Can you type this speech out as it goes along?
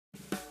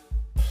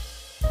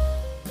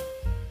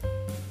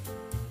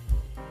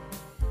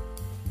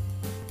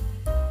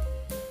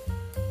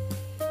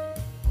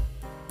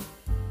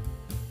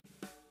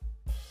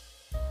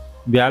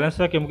Balance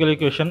the chemical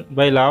equation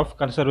by law of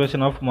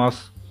conservation of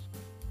mass.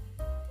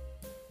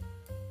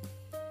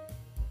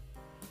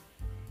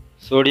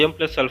 Sodium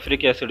plus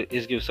sulfuric acid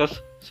is gives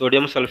us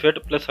sodium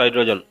sulfate plus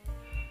hydrogen.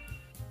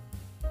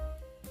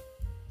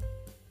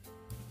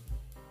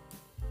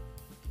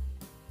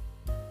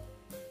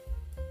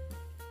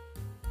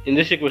 In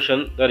this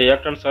equation, the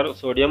reactants are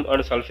sodium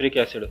and sulfuric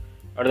acid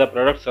and the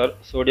products are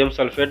sodium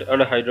sulfate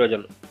and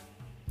hydrogen.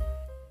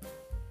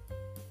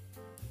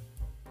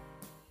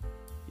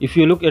 If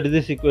you look at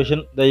this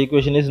equation, the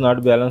equation is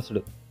not balanced.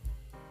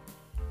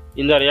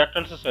 In the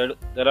reactants side,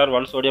 there are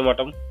 1 sodium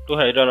atom, 2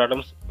 hydrogen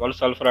atoms, 1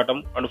 sulfur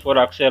atom and 4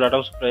 oxygen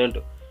atoms present.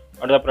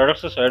 On the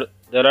products side,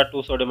 there are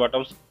 2 sodium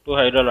atoms, 2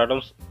 hydrogen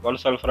atoms, 1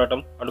 sulfur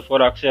atom and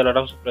 4 oxygen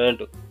atoms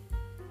present.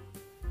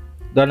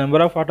 The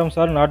number of atoms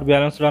are not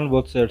balanced on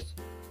both sides.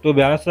 To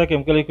balance the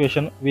chemical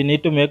equation, we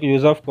need to make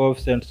use of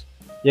coefficients.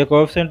 A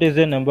coefficient is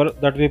a number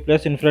that we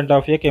place in front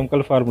of a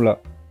chemical formula.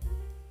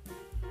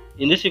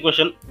 In this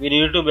equation, we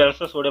need to balance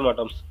the sodium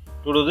atoms.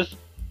 To do this,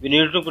 we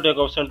need to put a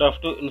coefficient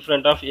of 2 in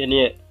front of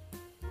Na.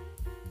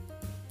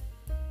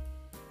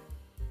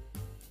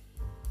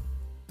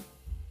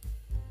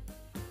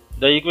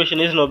 The equation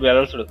is now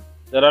balanced.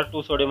 There are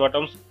 2 sodium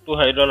atoms, 2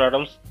 hydrogen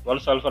atoms, 1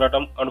 sulfur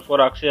atom and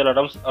 4 oxygen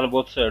atoms on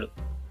both sides.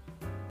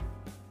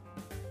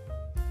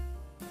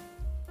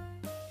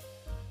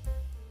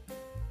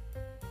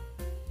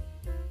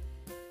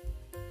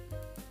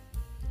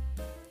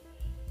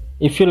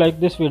 If you like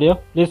this video,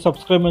 please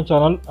subscribe my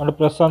channel and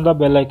press on the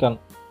bell icon.